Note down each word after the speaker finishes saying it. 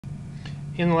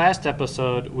In the last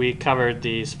episode, we covered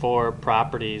these 4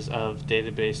 properties of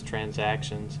database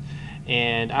transactions,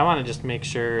 and I want to just make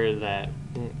sure that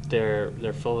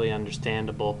they're fully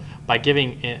understandable by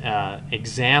giving an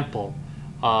example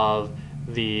of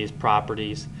these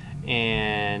properties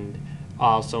and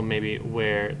also maybe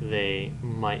where they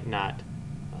might not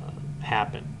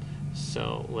happen.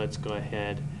 So let's go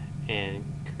ahead and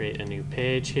create a new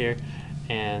page here,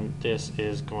 and this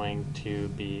is going to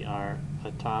be our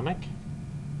atomic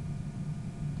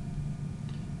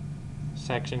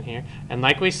section here. And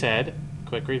like we said,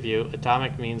 quick review,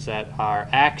 atomic means that our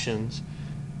actions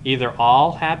either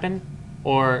all happen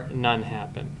or none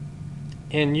happen.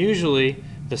 And usually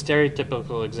the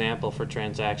stereotypical example for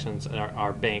transactions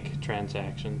are bank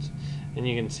transactions. And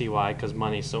you can see why, because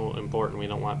money is so important, we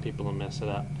don't want people to mess it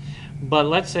up. But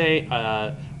let's say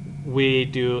we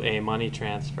do a money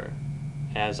transfer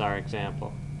as our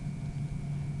example.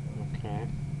 Okay.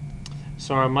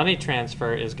 So our money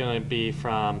transfer is going to be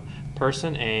from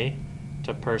person A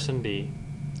to person B,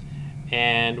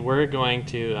 and we're going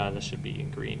to, this should be in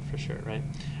green for sure, right?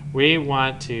 We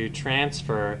want to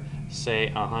transfer,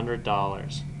 say,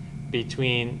 $100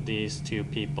 between these two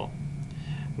people.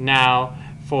 Now,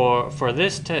 for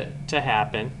this to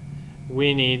happen,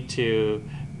 we need to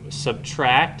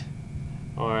subtract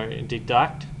or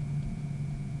deduct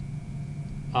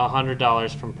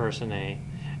 $100 from person A,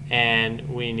 and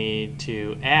we need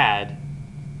to add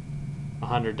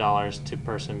 $100 to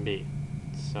person B.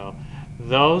 So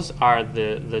those are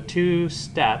the 2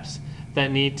 steps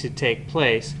that need to take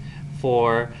place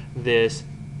for this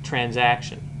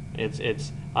transaction.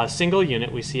 It's a single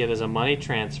unit. We see it as a money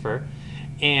transfer,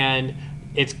 and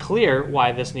it's clear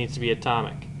why this needs to be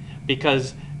atomic,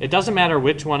 because it doesn't matter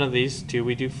which one of these 2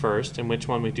 we do first and which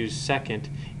one we do second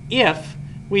if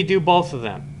we do both of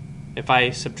them. If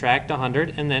I subtract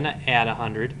 100 and then add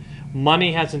 100,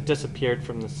 money hasn't disappeared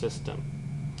from the system.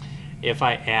 If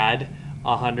I add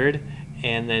 100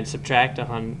 and then subtract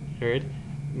 100,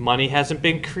 money hasn't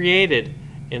been created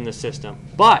in the system.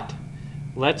 But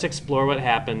let's explore what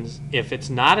happens if it's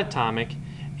not atomic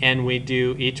and we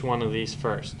do each one of these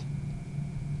first.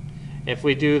 If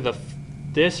we do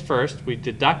this first, we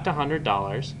deduct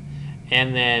 $100,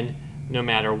 and then no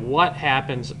matter what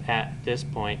happens at this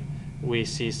point, we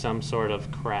see some sort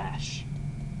of crash.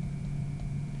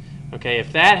 Okay,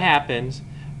 if that happens,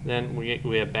 then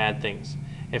we have bad things.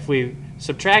 If we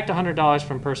subtract $100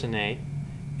 from person A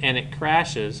and it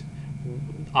crashes,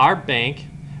 our bank,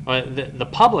 the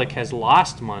public has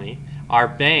lost money, our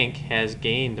bank has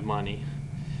gained money,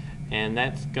 and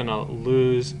that's going to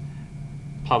lose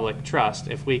public trust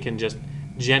if we can just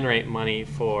generate money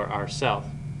for ourselves.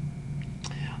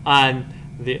 On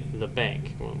the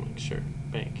bank, we'll make sure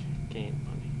bank gain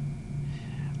money.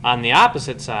 On the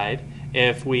opposite side,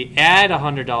 if we add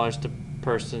 $100 to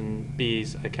person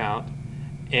B's account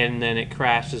and then it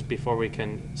crashes before we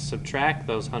can subtract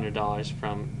those $100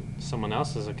 from someone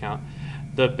else's account,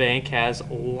 the bank has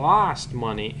lost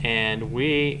money, and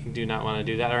we do not want to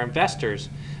do that. Our investors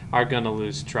are going to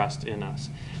lose trust in us.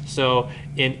 So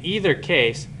in either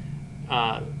case,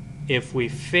 if we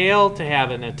fail to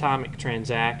have an atomic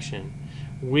transaction,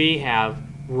 we have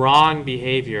wrong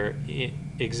behavior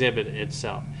exhibit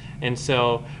itself. And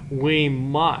so we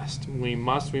must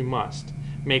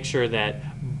make sure that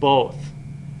both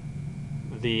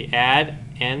the add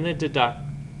and the deduct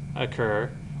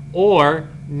occur, or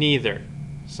neither.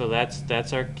 So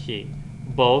that's our key.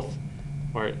 Both,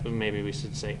 or maybe we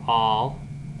should say all,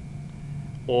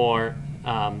 or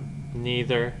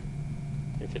neither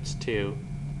if it's 2,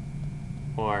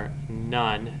 or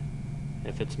none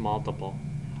if it's multiple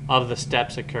of the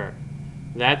steps occur.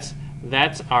 That's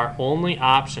our only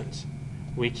options.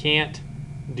 We can't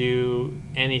do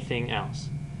anything else.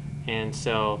 And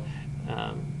so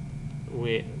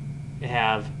we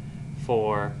have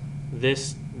for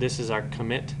this is our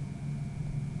commit,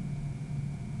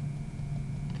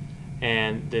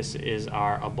 and this is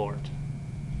our abort.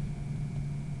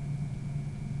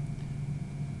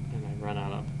 And I run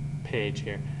out of page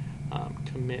here.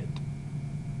 Commit.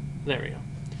 There we go.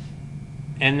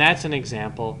 And that's an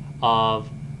example of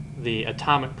the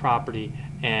atomic property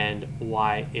and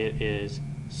why it is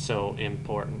so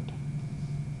important.